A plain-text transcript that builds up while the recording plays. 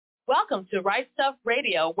Welcome to Right Stuff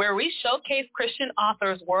Radio, where we showcase Christian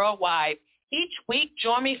authors worldwide. Each week,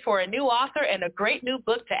 join me for a new author and a great new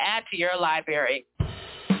book to add to your library.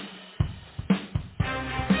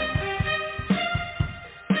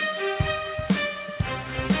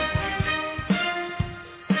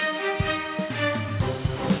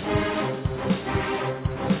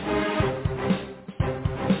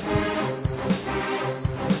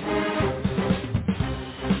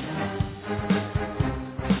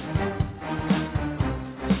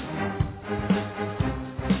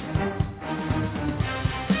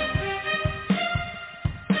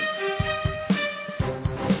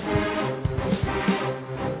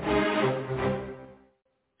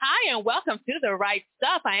 Hi, and welcome to The Right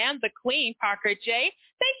Stuff. I am the Queen, Parker J.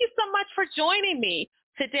 Thank you so much for joining me.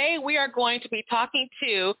 Today, we are going to be talking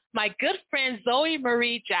to my good friend Zoe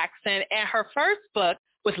Marie Jackson and her first book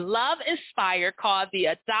with Love Inspired called The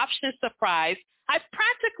Adoption Surprise. I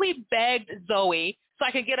practically begged Zoe so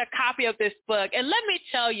I could get a copy of this book. And let me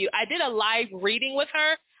tell you, I did a live reading with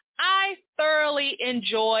her. I thoroughly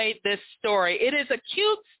enjoyed this story. It is a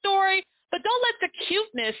cute story, but don't let the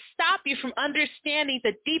cuteness stop you from understanding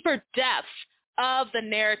the deeper depths of the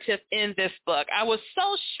narrative in this book. I was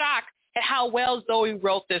so shocked at how well Zoe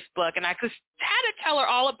wrote this book, and I just had to tell her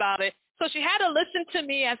all about it. So she had to listen to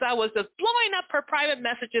me as I was just blowing up her private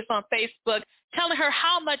messages on Facebook, telling her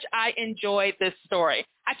how much I enjoyed this story.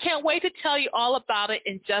 I can't wait to tell you all about it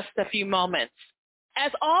in just a few moments.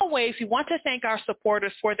 As always, we want to thank our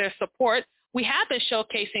supporters for their support. We have been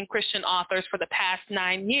showcasing Christian authors for the past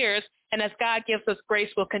 9 years, and as God gives us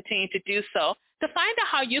grace, we'll continue to do so. To find out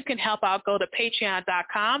how you can help out, go to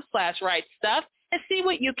patreon.com/rightstuff and see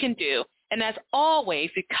what you can do. And as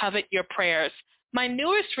always, we covet your prayers. My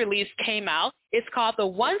newest release came out. It's called The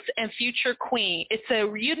Once and Future Queen. It's a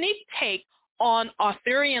unique take on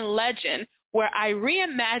Arthurian legend where I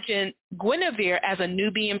reimagined Guinevere as a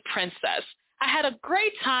Nubian princess. I had a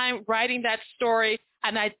great time writing that story,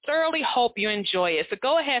 and I thoroughly hope you enjoy it. So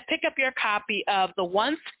go ahead, pick up your copy of The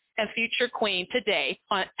Once and Future Queen today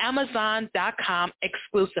on Amazon.com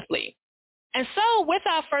exclusively. And so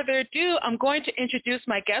without further ado, I'm going to introduce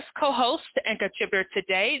my guest co-host and contributor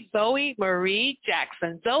today, Zoe Marie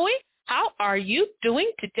Jackson. Zoe, how are you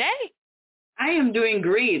doing today? I am doing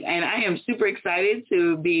great, and I am super excited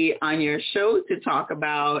to be on your show to talk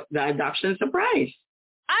about The Adoption Surprise.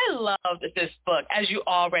 I loved this book, as you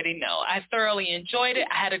already know. I thoroughly enjoyed it.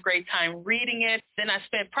 I had a great time reading it. Then I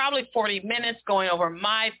spent probably 40 minutes going over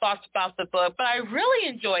my thoughts about the book, but I really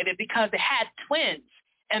enjoyed it because it had twins.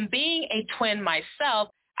 And being a twin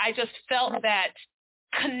myself, I just felt that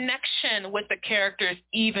connection with the characters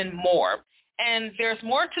even more. And there's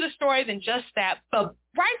more to the story than just that. But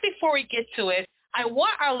right before we get to it, I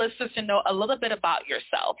want our listeners to know a little bit about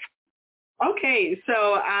yourself. Okay,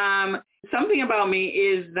 so something about me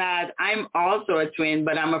is that I'm also a twin,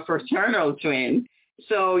 but I'm a fraternal twin.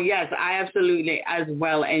 So yes, I absolutely as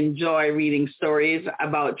well enjoy reading stories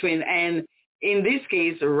about twins, and in this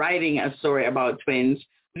case, writing a story about twins.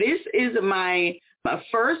 This is my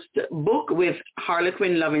first book with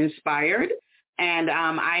Harlequin Love Inspired, and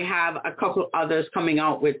I have a couple others coming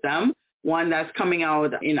out with them, one that's coming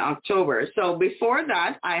out in October. So before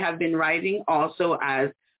that, I have been writing also as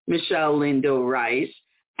Michelle Lindo Rice.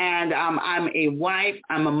 And I'm a wife.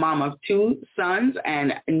 I'm a mom of 2 sons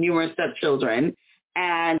and numerous stepchildren.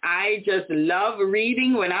 And I just love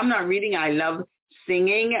reading. When I'm not reading, I love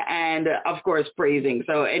singing and, of course, praising.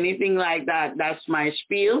 So anything like that, that's my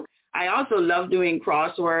spiel. I also love doing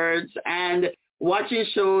crosswords and watching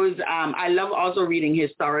shows. I love also reading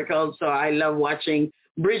historical. So I love watching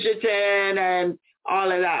Bridgerton and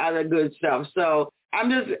all of that other good stuff. So I'm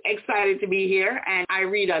just excited to be here, and I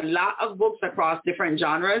read a lot of books across different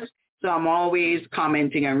genres, so I'm always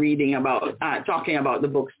commenting and reading about, talking about the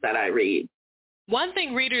books that I read. One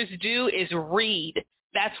thing readers do is read.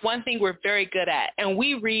 That's one thing we're very good at, and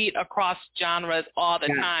we read across genres all the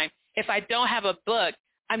time. If I don't have a book,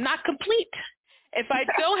 I'm not complete. If I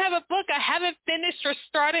don't have a book, I haven't finished or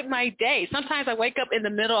started my day. Sometimes I wake up in the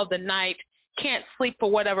middle of the night, can't sleep for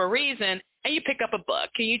whatever reason, and you pick up a book,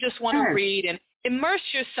 and you just want to read and immerse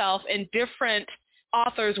yourself in different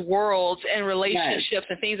authors' worlds and relationships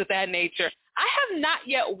and things of that nature. I have not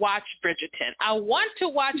yet watched Bridgerton. I want to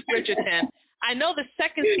watch Bridgerton. I know the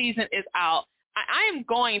second season is out. I am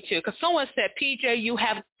going to, because someone said, PJ, you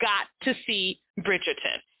have got to see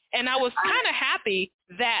Bridgerton. And I was kind of happy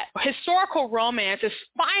that historical romance is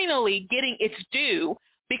finally getting its due,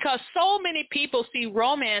 because so many people see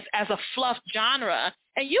romance as a fluff genre.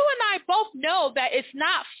 And you and I both know that it's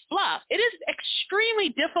not fluff. It is extremely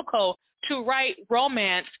difficult to write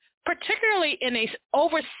romance particularly in a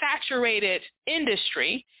oversaturated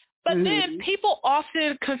industry. But then people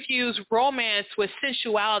often confuse romance with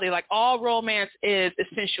sensuality, like all romance is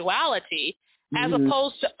sensuality, as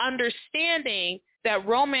opposed to understanding that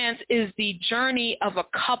romance is the journey of a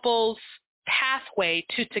couple's pathway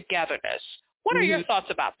to togetherness. What are your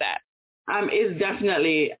thoughts about that? It's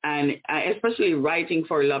definitely, and especially writing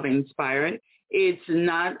for love inspired, it's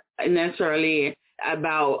not necessarily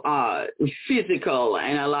about physical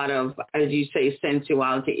and a lot of, as you say,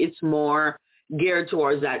 sensuality. It's more geared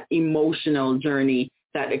towards that emotional journey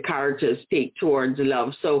that the characters take towards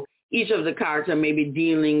love. So each of the characters may be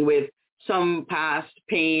dealing with some past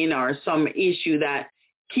pain or some issue that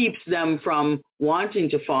keeps them from wanting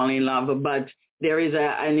to fall in love, but there is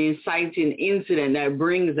an inciting incident that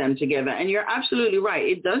brings them together. And you're absolutely right.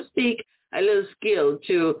 It does take a little skill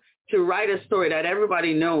to write a story that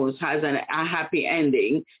everybody knows has a happy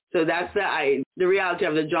ending. So that's the reality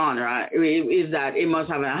of the genre, is that it must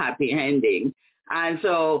have a happy ending. And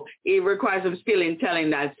so it requires some skill in telling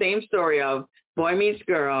that same story of boy meets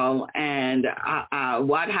girl and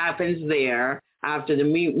what happens there after the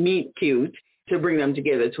meet cute to bring them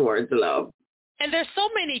together towards love. And there's so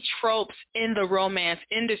many tropes in the romance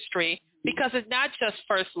industry because it's not just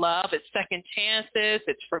first love, it's second chances,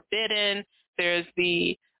 it's forbidden, there's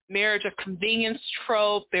the marriage of convenience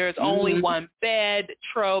trope, there's only one bed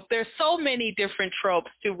trope. There's so many different tropes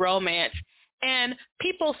to romance. And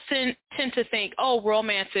people tend to think, oh,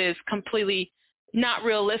 romance is completely not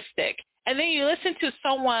realistic. And then you listen to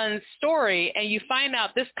someone's story and you find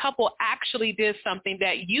out this couple actually did something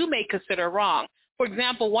that you may consider wrong. For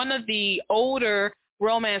example, one of the older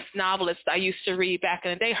romance novelists I used to read back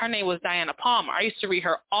in the day, her name was Diana Palmer. I used to read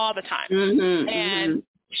her all the time. And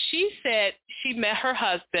she said she met her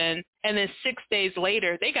husband, and then 6 days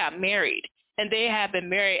later, they got married. And they had been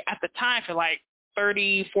married at the time for like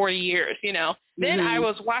 30, 40 years, you know. Then I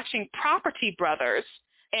was watching Property Brothers,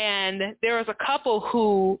 and there was a couple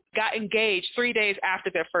who got engaged 3 days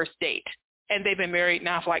after their first date. And they've been married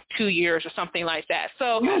now for like 2 years or something like that.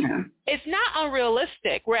 So it's not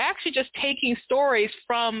unrealistic. We're actually just taking stories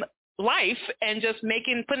from life and just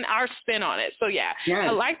putting our spin on it. So I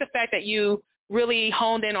like the fact that you really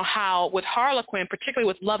honed in on how with Harlequin, particularly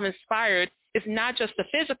with Love Inspired, it's not just the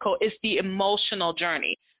physical, it's the emotional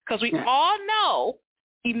journey. Because we all know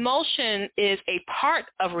emotion is a part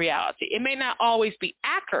of reality. It may not always be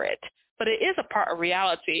accurate, but it is a part of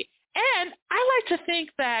reality. And I like to think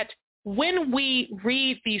that when we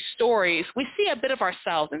read these stories, we see a bit of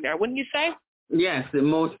ourselves in there, wouldn't you say? Yes,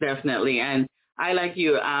 most definitely. And I, like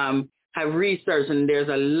you, have researched, and there's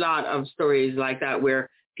a lot of stories like that where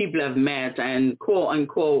people have met and quote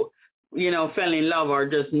unquote, you know, fell in love or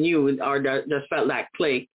just knew or just felt that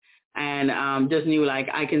click and just knew like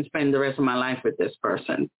I can spend the rest of my life with this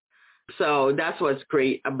person. So that's what's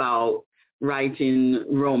great about writing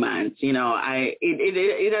romance. You know,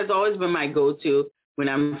 it has always been my go-to when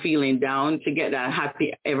I'm feeling down to get that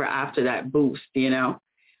happy ever after, that boost, you know.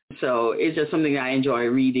 So it's just something I enjoy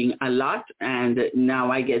reading a lot, and now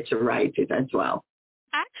I get to write it as well.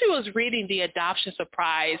 I actually was reading The Adoption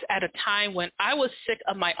Surprise at a time when I was sick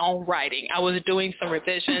of my own writing. I was doing some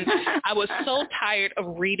revisions. I was so tired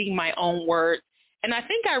of reading my own work. And I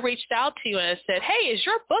think I reached out to you and I said, hey, is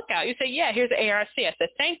your book out? You said, yeah, here's the ARC. I said,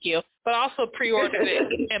 thank you. But I also pre-ordered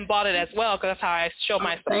it and bought it as well because that's how I show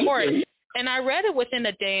my support. And I read it within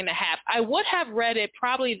a day and a half. I would have read it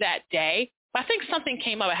probably that day, but I think something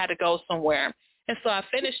came up. I had to go somewhere. And so I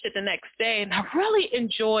finished it the next day, and I really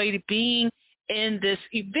enjoyed being in this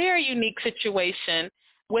very unique situation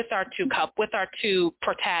with our two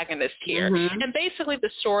protagonists here. And basically the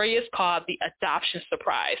story is called The Adoption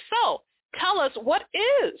Surprise. So tell us, what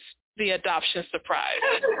is The Adoption Surprise?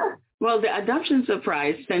 Well, The Adoption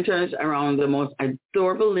Surprise centers around the most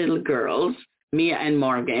adorable little girls, Mia and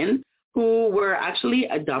Morgan, who were actually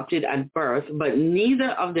adopted at birth, but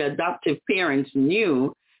neither of the adoptive parents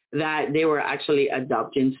knew that they were actually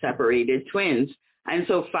adopting separated twins. And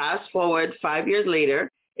so fast forward 5 years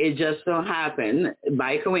later, it just so happened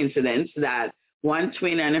by coincidence that one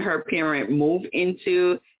twin and her parent move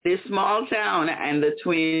into this small town and the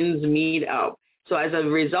twins meet up. So as a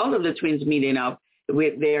result of the twins meeting up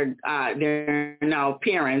with their now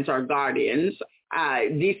parents or guardians,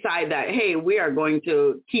 decide that, hey, we are going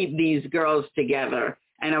to keep these girls together.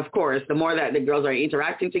 And of course, the more that the girls are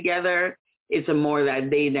interacting together, it's the more that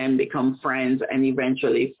they then become friends and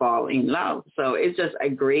eventually fall in love. So it's just a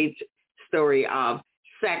great story of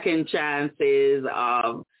second chances,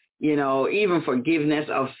 of, you know, even forgiveness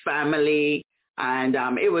of family. And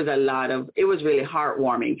it was really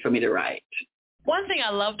heartwarming for me to write. One thing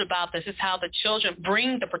I loved about this is how the children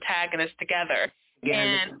bring the protagonists together. Yeah.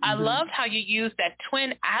 And I loved how you used that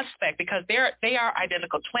twin aspect because they are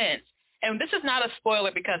identical twins. And this is not a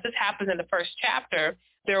spoiler because this happens in the first chapter.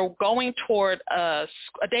 They're going toward a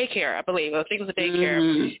daycare, I believe. I think it was a daycare.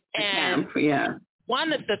 Mm-hmm. And camp, yeah.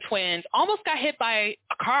 One of the twins almost got hit by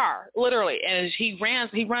a car, literally. And he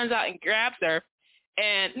runs out and grabs her.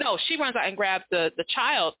 And no, she runs out and grabs the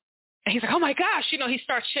child. And he's like, oh, my gosh. He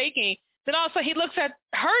starts shaking. Then all of a sudden he looks at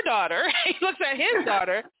her daughter. He looks at his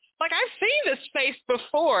daughter. Like, I've seen this face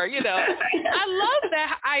before, I love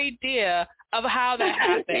that idea of how that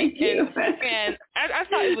happened. And I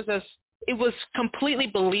thought it was completely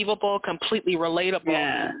believable, completely relatable.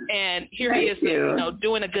 Yeah. And here he is,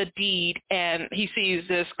 doing a good deed, and he sees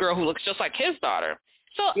this girl who looks just like his daughter.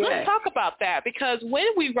 So let's talk about that, because when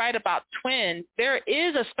we write about twins, there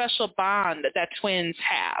is a special bond that twins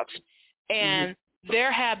have. And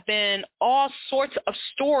there have been all sorts of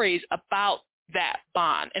stories about that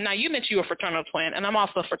bond. And now you mentioned you're a fraternal twin, and I'm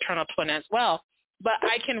also a fraternal twin as well. But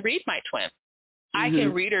I can read my twin. I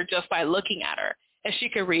can read her just by looking at her, and she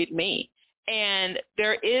can read me. And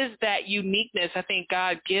there is that uniqueness I think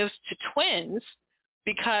God gives to twins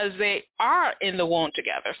because they are in the womb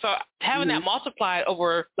together. So having that multiplied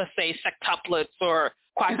over, let's say, sextuplets or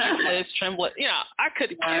quadruplets, triplets, I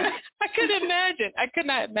could imagine. I could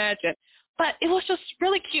not imagine. But it was just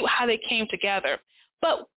really cute how they came together.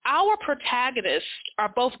 But our protagonists are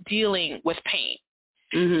both dealing with pain.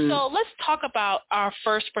 So let's talk about our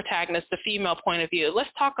first protagonist, the female point of view. Let's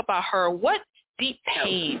talk about her. What deep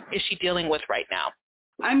pain is she dealing with right now?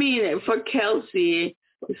 I mean, for Kelsey,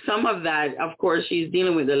 some of that, of course, she's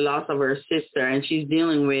dealing with the loss of her sister, and she's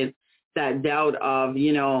dealing with that doubt of,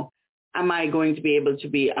 am I going to be able to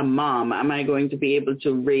be a mom? Am I going to be able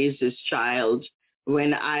to raise this child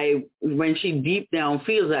when she deep down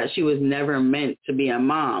feels that she was never meant to be a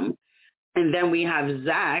mom? And then we have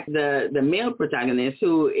Zach, the male protagonist,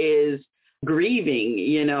 who is grieving.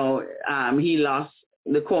 He lost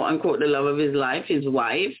the quote unquote the love of his life, his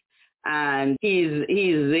wife, and he's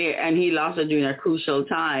there, and he lost her during a crucial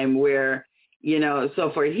time where,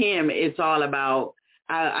 so for him it's all about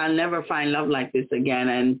I'll never find love like this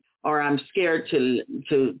again, or I'm scared to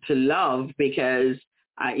love because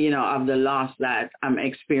of the loss that I'm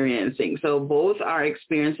experiencing. So both are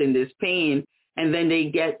experiencing this pain. And then they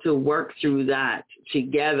get to work through that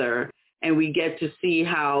together. And we get to see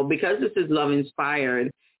how, because this is love inspired,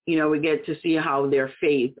 we get to see how their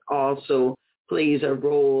faith also plays a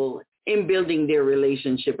role in building their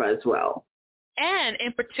relationship as well. And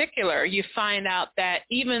in particular, you find out that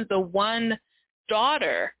even the one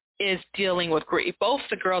daughter is dealing with grief. Both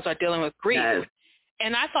the girls are dealing with grief. Yes.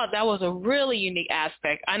 And I thought that was a really unique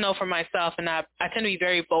aspect. I know for myself, and I tend to be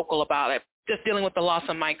very vocal about it, just dealing with the loss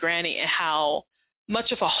of my granny and how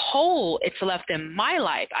much of a hole it's left in my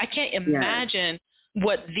life. I can't imagine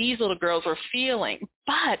what these little girls are feeling.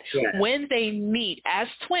 But when they meet as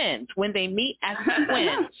twins,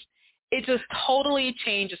 it just totally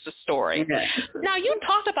changes the story. Yeah. Now, you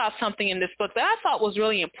talked about something in this book that I thought was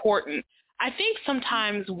really important. I think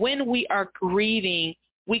sometimes when we are grieving,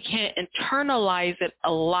 we can internalize it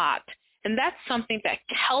a lot. And that's something that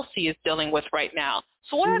Kelsey is dealing with right now.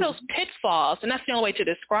 So what are those pitfalls, and that's the only way to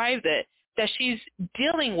describe it, that she's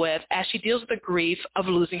dealing with as she deals with the grief of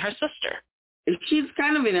losing her sister? She's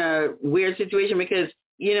kind of in a weird situation because,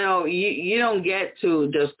 you don't get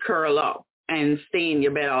to just curl up and stay in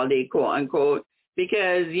your bed all day, quote unquote,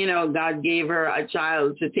 because, God gave her a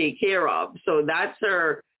child to take care of. So that's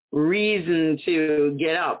her reason to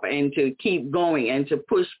get up and to keep going and to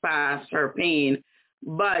push past her pain.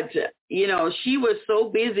 But, she was so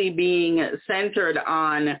busy being centered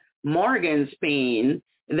on Morgan's pain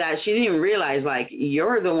that she didn't realize,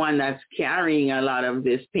 you're the one that's carrying a lot of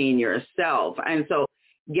this pain yourself. And so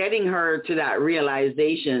getting her to that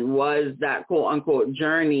realization was that quote unquote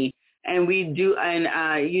journey. And you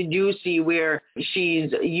do see where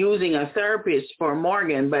she's using a therapist for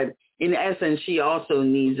Morgan, but in essence, she also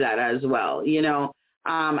needs that as well,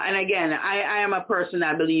 And again, I am a person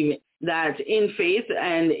that believes that in faith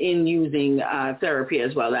and in using therapy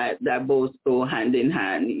as well, that both go hand in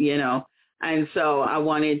hand, And so I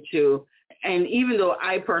wanted to, and even though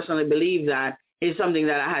I personally believe that, it's something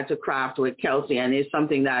that I had to craft with Kelsey, and it's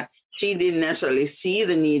something that she didn't necessarily see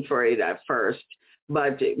the need for it at first,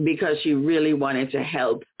 but because she really wanted to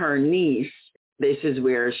help her niece, this is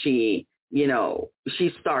where she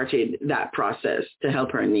started that process to help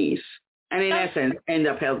her niece. And in essence, end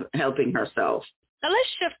up helping herself. Now let's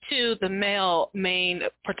shift to the male main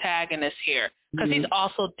protagonist here, because he's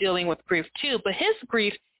also dealing with grief too, but his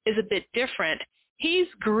grief is a bit different. He's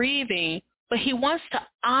grieving but he wants to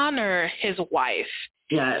honor his wife.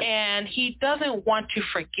 Yes. And he doesn't want to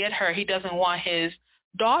forget her. He doesn't want his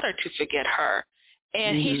daughter to forget her.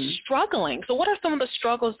 And he's struggling. So what are some of the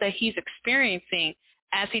struggles that he's experiencing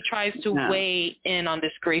as he tries to weigh in on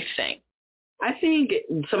this grief thing? I think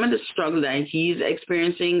some of the struggle that he's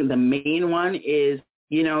experiencing, the main one is,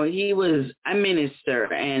 he was a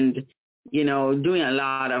minister and, doing a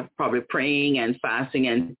lot of probably praying and fasting,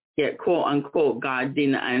 and yet, quote unquote, God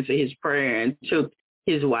didn't answer his prayer and took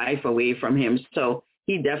his wife away from him. So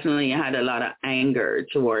he definitely had a lot of anger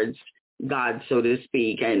towards God, so to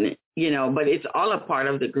speak. And, but it's all a part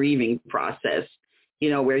of the grieving process,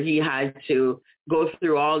 where he had to go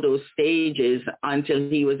through all those stages until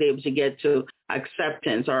he was able to get to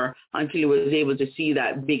acceptance, or until he was able to see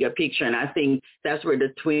that bigger picture. And I think that's where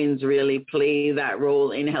the twins really play that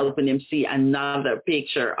role in helping him see another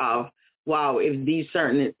picture of, wow, if these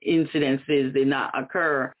certain incidences did not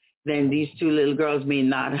occur, then these two little girls may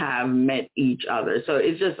not have met each other. So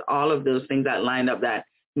it's just all of those things that lined up that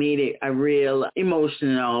made it a real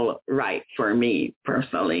emotional write for me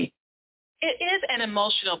personally. It is an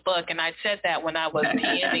emotional book, and I said that when I was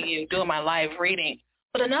PMing you, doing my live reading.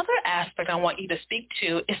 But another aspect I want you to speak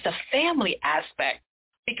to is the family aspect,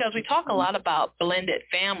 because we talk a lot about blended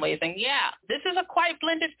families, and this is a quite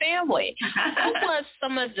blended family. What was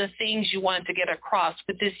some of the things you wanted to get across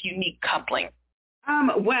with this unique coupling?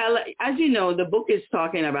 Well, as you know, the book is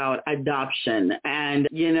talking about adoption, and,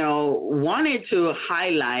 wanted to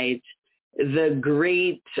highlight the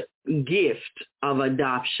great gift of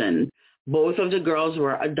adoption. Both of the girls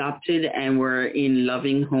were adopted and were in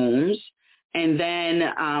loving homes. And then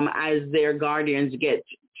as their guardians get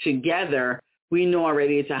together, we know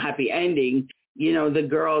already it's a happy ending. The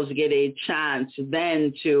girls get a chance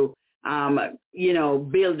then to,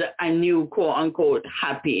 build a new, quote unquote,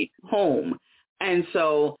 happy home. And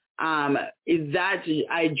so that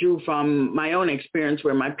I drew from my own experience,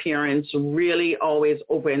 where my parents really always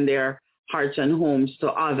opened their hearts and homes to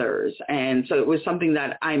others. And so it was something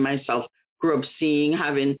that I myself grew up seeing,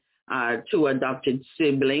 having two adopted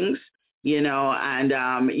siblings, and,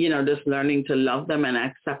 just learning to love them and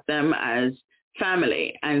accept them as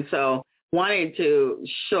family. And so wanted to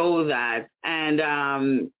show that.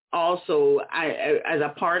 And also as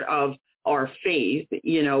a part of our faith,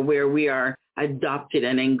 where we are adopted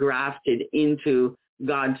and engrafted into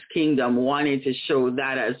God's kingdom, wanted to show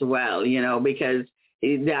that as well, because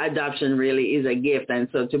the adoption really is a gift. And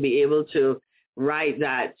so to be able to write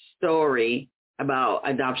that story about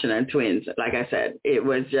adoption and twins, like I said, it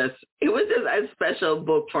was just a special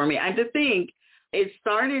book for me. And to think it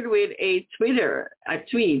started with a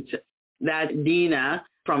tweet that Dina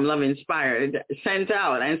from Love Inspired sent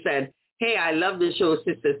out and said, hey, I love the show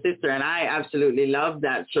Sister, Sister, and I absolutely loved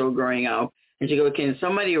that show growing up. And she goes, can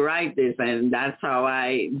somebody write this? And that's how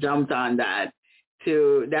I jumped on that.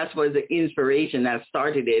 That was the inspiration that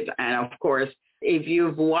started it. And of course, if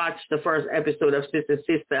you've watched the first episode of Sister,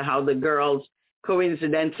 Sister, how the girls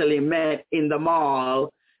coincidentally met in the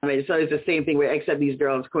mall. So it's the same thing, except these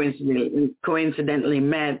girls coincidentally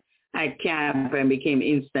met at camp and became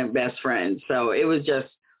instant best friends. So it was just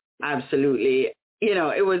absolutely,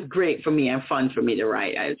 it was great for me and fun for me to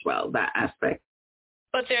write as well, that aspect.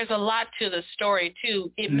 But there's a lot to the story,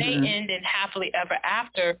 too. It may end in happily ever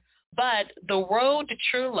after, but the road to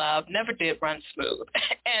true love never did run smooth.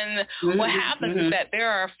 And what happens is that there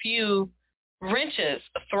are a few wrenches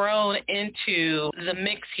thrown into the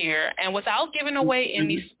mix here. And without giving away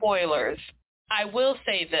any spoilers, I will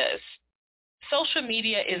say this. Social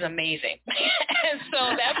media is amazing. And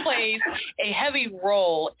so that plays a heavy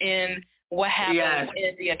role in what happens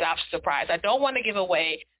in the adoption surprise. I don't want to give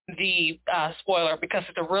away the spoiler because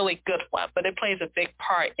it's a really good one, but it plays a big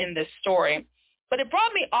part in this story. But it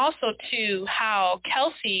brought me also to how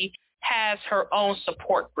Kelsey has her own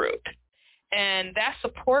support group. And that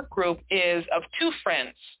support group is of two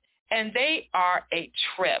friends, and they are a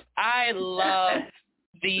trip. I love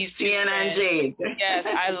these two friends. Jade. Yes,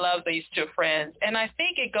 I love these two friends. And I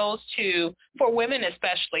think it goes to, for women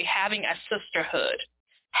especially, having a sisterhood,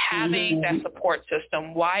 having that support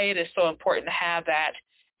system, why it is so important to have that,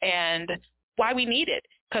 and why we need it.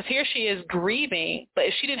 Because here she is grieving, but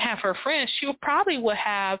if she didn't have her friends, she probably would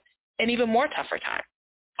have an even more tougher time.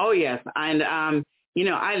 Oh, yes. And,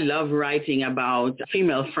 I love writing about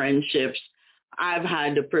female friendships. I've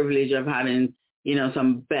had the privilege of having,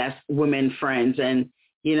 some best women friends. And,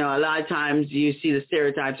 a lot of times you see the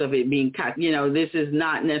stereotypes of it being, this is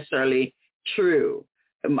not necessarily true.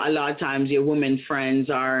 A lot of times your women friends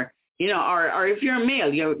are, or if you're a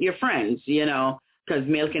male, your friends, because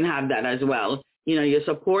male can have that as well. your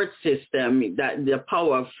support system, that the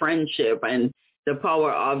power of friendship and the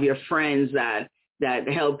power of your friends that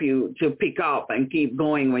help you to pick up and keep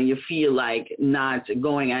going when you feel like not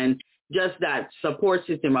going, and just that support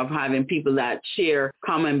system of having people that share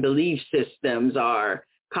common belief systems or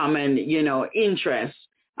common, interests,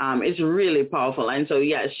 is really powerful. And so,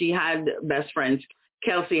 yeah, she had best friends.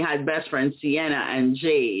 Kelsey had best friends, Sienna and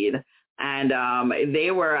Jade, and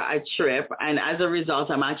they were a trip. And as a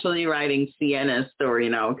result, I'm actually writing Sienna's story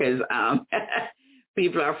now because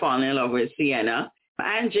people are falling in love with Sienna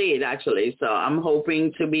and Jade, actually. So I'm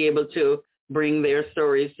hoping to be able to bring their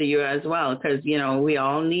stories to you as well because, we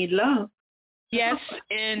all need love. Yes,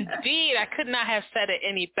 indeed. I could not have said it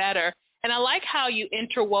any better. And I like how you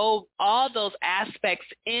interwove all those aspects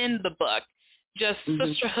in the book, just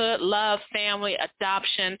sisterhood, love, family,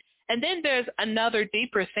 adoption. And then there's another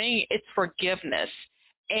deeper thing. It's forgiveness.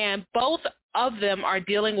 And both of them are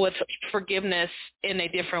dealing with forgiveness in a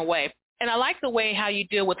different way. And I like the way how you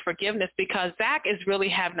deal with forgiveness because Zach is really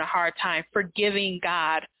having a hard time forgiving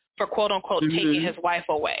God for, quote unquote, taking his wife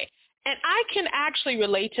away. And I can actually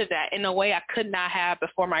relate to that in a way I could not have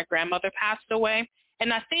before my grandmother passed away.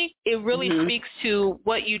 And I think it really speaks to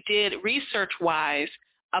what you did research-wise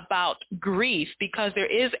about grief, because there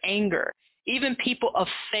is anger. Even people of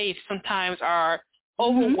faith sometimes are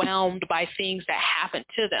overwhelmed by things that happen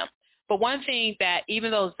to them. But one thing that even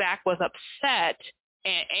though Zach was upset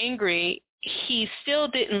and angry, he still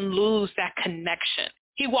didn't lose that connection.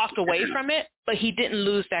 He walked away from it, but he didn't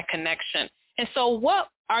lose that connection. And so what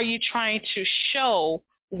are you trying to show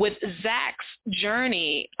with Zach's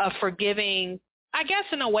journey of forgiving, I guess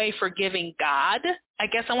in a way forgiving God, I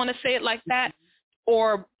guess I want to say it like that,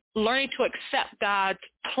 or learning to accept God's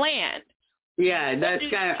plan? Yeah, that's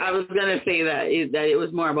kind of, I was going to say that it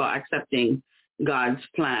was more about accepting God's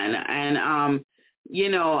plan. And,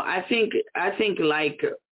 I think like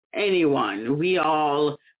anyone, we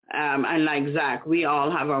all, and like Zach, we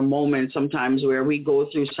all have our moments sometimes where we go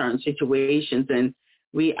through certain situations and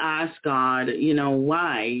we ask God,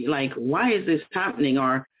 why? Like, why is this happening?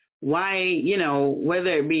 Or why,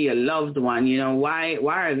 whether it be a loved one, why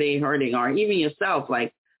are they hurting? Or even yourself,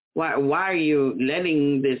 like, why are you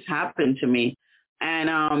letting this happen to me? And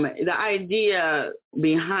the idea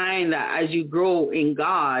behind that, as you grow in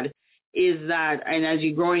God, is that, and as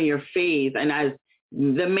you grow in your faith, and as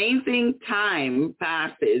the main thing, time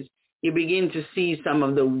passes, you begin to see some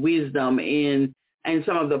of the wisdom and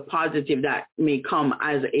some of the positive that may come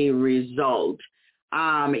as a result.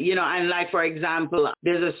 And like, for example,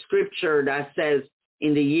 there's a scripture that says,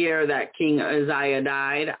 in the year that King Uzziah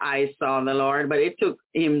died, I saw the Lord, but it took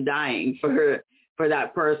him dying for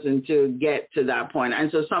that person to get to that point.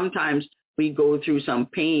 And so sometimes we go through some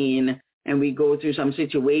pain and we go through some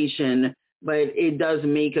situation, but it does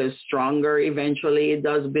make us stronger eventually. It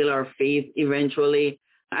does build our faith eventually.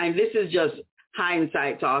 And this is just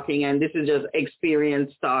hindsight talking, and this is just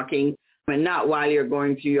experience talking. And not while you're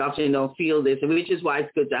going through, you often don't feel this, which is why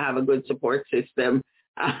it's good to have a good support system,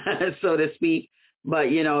 so to speak. But,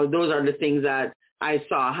 those are the things that I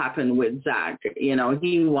saw happen with Zach. He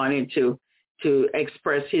wanted to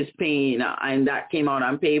express his pain, and that came out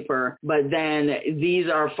on paper. But then these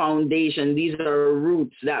are foundation, these are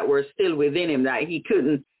roots that were still within him that he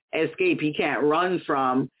couldn't escape. He can't run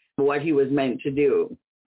from what he was meant to do.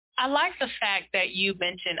 I like the fact that you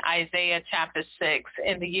mentioned Isaiah chapter 6.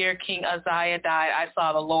 In the year King Uzziah died, I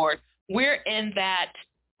saw the Lord. We're in that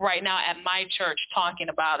right now at my church talking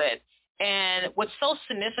about it. And what's so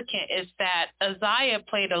significant is that Uzziah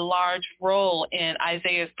played a large role in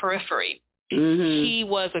Isaiah's periphery. He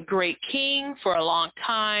was a great king for a long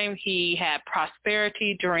time. He had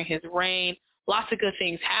prosperity during his reign. Lots of good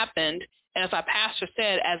things happened. And as our pastor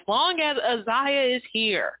said, as long as Uzziah is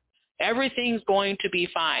here, everything's going to be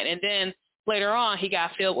fine. And then later on, he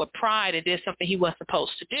got filled with pride and did something he wasn't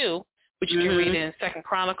supposed to do, which you can read in 2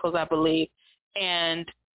 Chronicles, I believe. And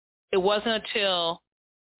it wasn't until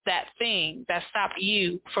that thing that stopped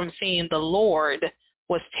you from seeing the Lord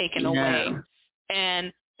was taken away.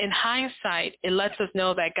 And in hindsight, it lets us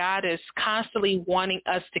know that God is constantly wanting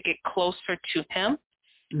us to get closer to him.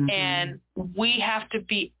 And we have to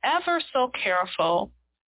be ever so careful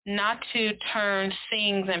not to turn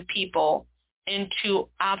things and people into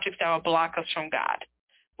objects that will block us from God.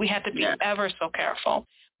 We have to be ever so careful.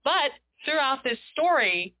 But throughout this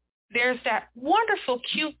story, there's that wonderful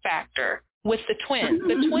cute factor with the twins.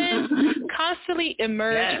 The twins constantly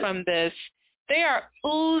emerge from this. They are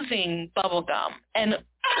oozing bubblegum and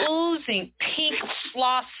oozing pink,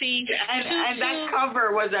 flossy. And that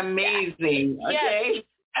cover was amazing. Okay. Yes.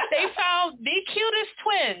 They found the cutest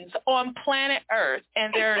twins on planet Earth,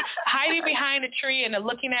 and they're hiding behind a tree, and they're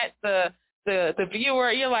looking at the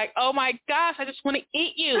viewer. You're like, oh my gosh, I just want to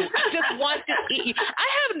eat you. I just want to eat you. I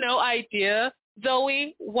have no idea,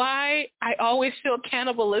 Zoe, why I always feel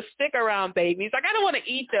cannibalistic around babies. Like, I don't want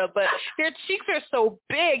to eat them, but their cheeks are so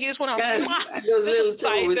big. You just want to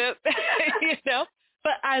bite them, you know?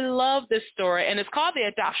 But I love this story, and it's called The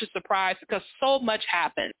Adoption Surprise because so much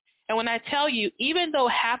happens. And when I tell you, even though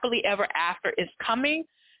happily ever after is coming,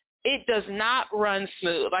 it does not run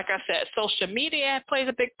smooth. Like I said, social media plays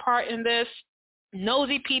a big part in this,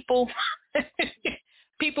 nosy people,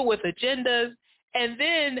 people with agendas. And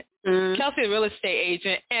then Kelsey, a real estate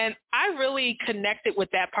agent, and I really connected with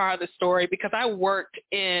that part of the story because I worked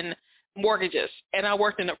in mortgages and I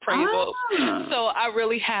worked in appraisals. So I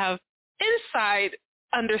really have inside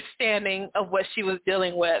understanding of what she was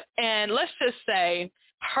dealing with. And let's just say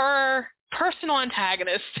her personal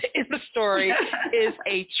antagonist in the story is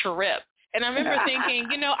a trip. And I remember thinking,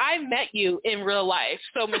 you know, I met you in real life.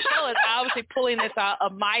 So Michelle is obviously pulling this out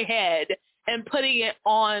of my head and putting it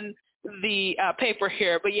on the paper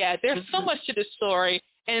here. But yeah, there's so much to the story.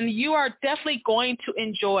 And you are definitely going to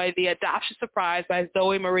enjoy The Adoption Surprise by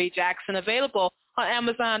Zoe Marie Jackson, available on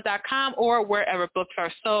Amazon.com or wherever books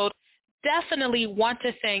are sold. Definitely want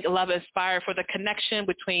to thank Love Inspired for the connection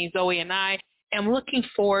between Zoe and I. I'm looking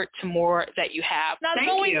forward to more that you have. Now,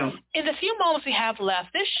 Zoe, in the few moments we have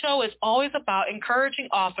left, this show is always about encouraging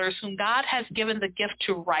authors whom God has given the gift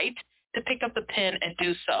to write to pick up the pen and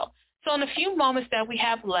do so. So in the few moments that we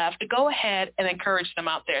have left, go ahead and encourage them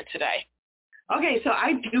out there today. Okay, so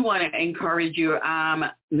I do want to encourage you.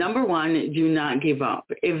 Number one, do not give up.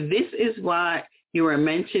 If this is what you are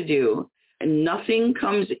meant to do, nothing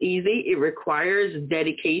comes easy. It requires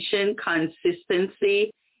dedication,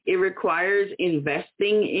 consistency. It requires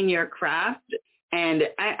investing in your craft and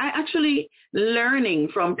I actually learning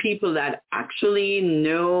from people that actually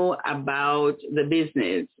know about the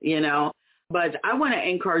business, you know. But I want to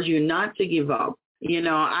encourage you not to give up. You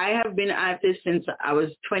know, I have been at this since I was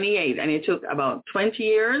 28, and it took about 20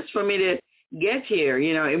 years for me to get here.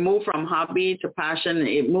 You know, it moved from hobby to passion.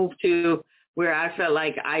 It moved to where I felt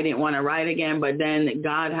like I didn't want to write again, but then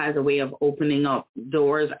God has a way of opening up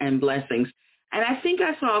doors and blessings. And I think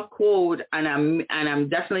I saw a quote, and I'm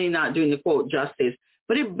definitely not doing the quote justice,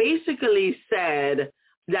 but it basically said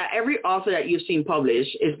that every author that you've seen publish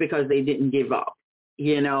is because they didn't give up,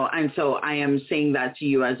 you know. And so I am saying that to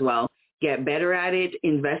you as well. Get better at it,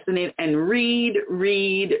 invest in it, and read.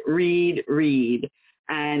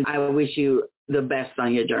 And I wish you the best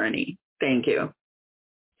on your journey. Thank you.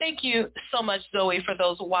 Thank you so much, Zoe, for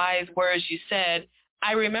those wise words you said.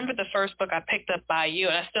 I remember the first book I picked up by you,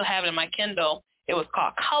 and I still have it in my Kindle. It was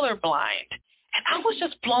called Colorblind. And I was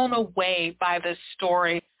just blown away by this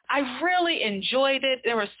story. I really enjoyed it.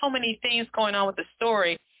 There were so many things going on with the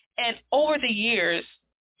story. And over the years,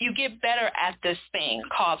 you get better at this thing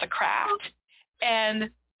called the craft. And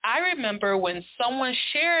I remember when someone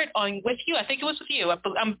shared with you, I think it was with you,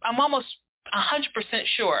 I'm almost 100%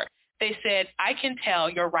 sure. They said, I can tell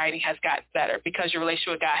your writing has got better because your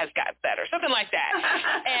relationship with God has got better, something like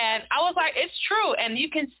that. And I was like, it's true. And you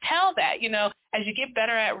can tell that, you know, as you get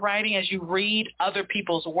better at writing, as you read other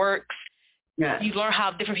people's works, you learn how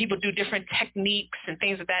different people do different techniques and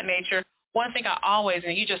things of that nature. One thing I always,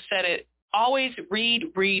 and you just said it, always read.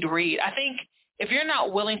 I think if you're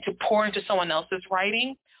not willing to pour into someone else's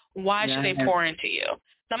writing, why should they pour into you?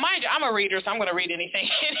 Now, mind you, I'm a reader, so I'm going to read anything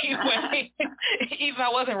anyway. Even if I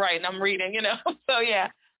wasn't writing, I'm reading, you know. So, yeah.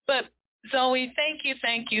 But, Zoe, thank you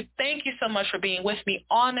so much for being with me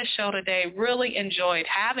on the show today. Really enjoyed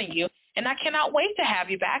having you, and I cannot wait to have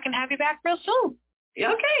you back and have you back real soon.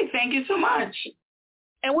 Okay, thank you so much.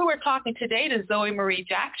 And we were talking today to Zoe Marie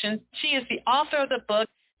Jackson. She is the author of the book,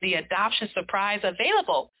 The Adoption Surprise,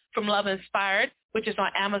 available from Love Inspired, which is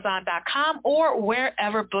on Amazon.com or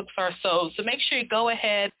wherever books are sold. So make sure you go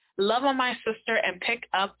ahead, love on my sister, and pick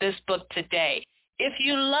up this book today. If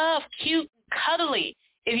you love cute, cuddly,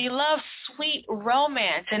 if you love sweet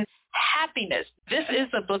romance and happiness, this is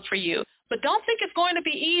the book for you. But don't think it's going to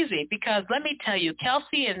be easy because let me tell you,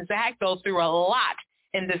 Kelsey and Zach go through a lot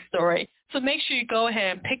in this story. So make sure you go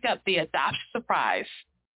ahead and pick up The Adoption Surprise.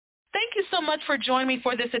 Thank you so much for joining me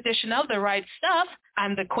for this edition of The Right Stuff.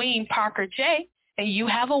 I'm the Queen, Parker J., and you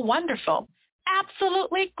have a wonderful,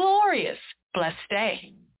 absolutely glorious, blessed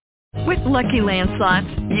day. With Lucky Land Slots,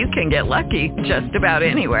 you can get lucky just about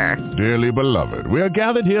anywhere. Dearly beloved, we are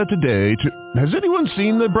gathered here today to... Has anyone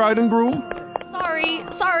seen the bride and groom?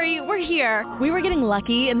 Sorry, we're here. We were getting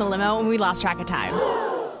lucky in the limo and we lost track of time.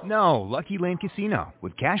 No, Lucky Land Casino,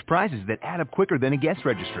 with cash prizes that add up quicker than a guest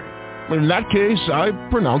registry. In that case, I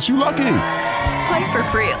pronounce you lucky. Play for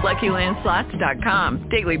free at LuckyLandSlots.com.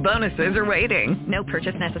 Daily bonuses are waiting. No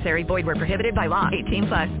purchase necessary. Void where prohibited by law.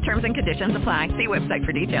 18+. Terms and conditions apply. See website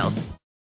for details.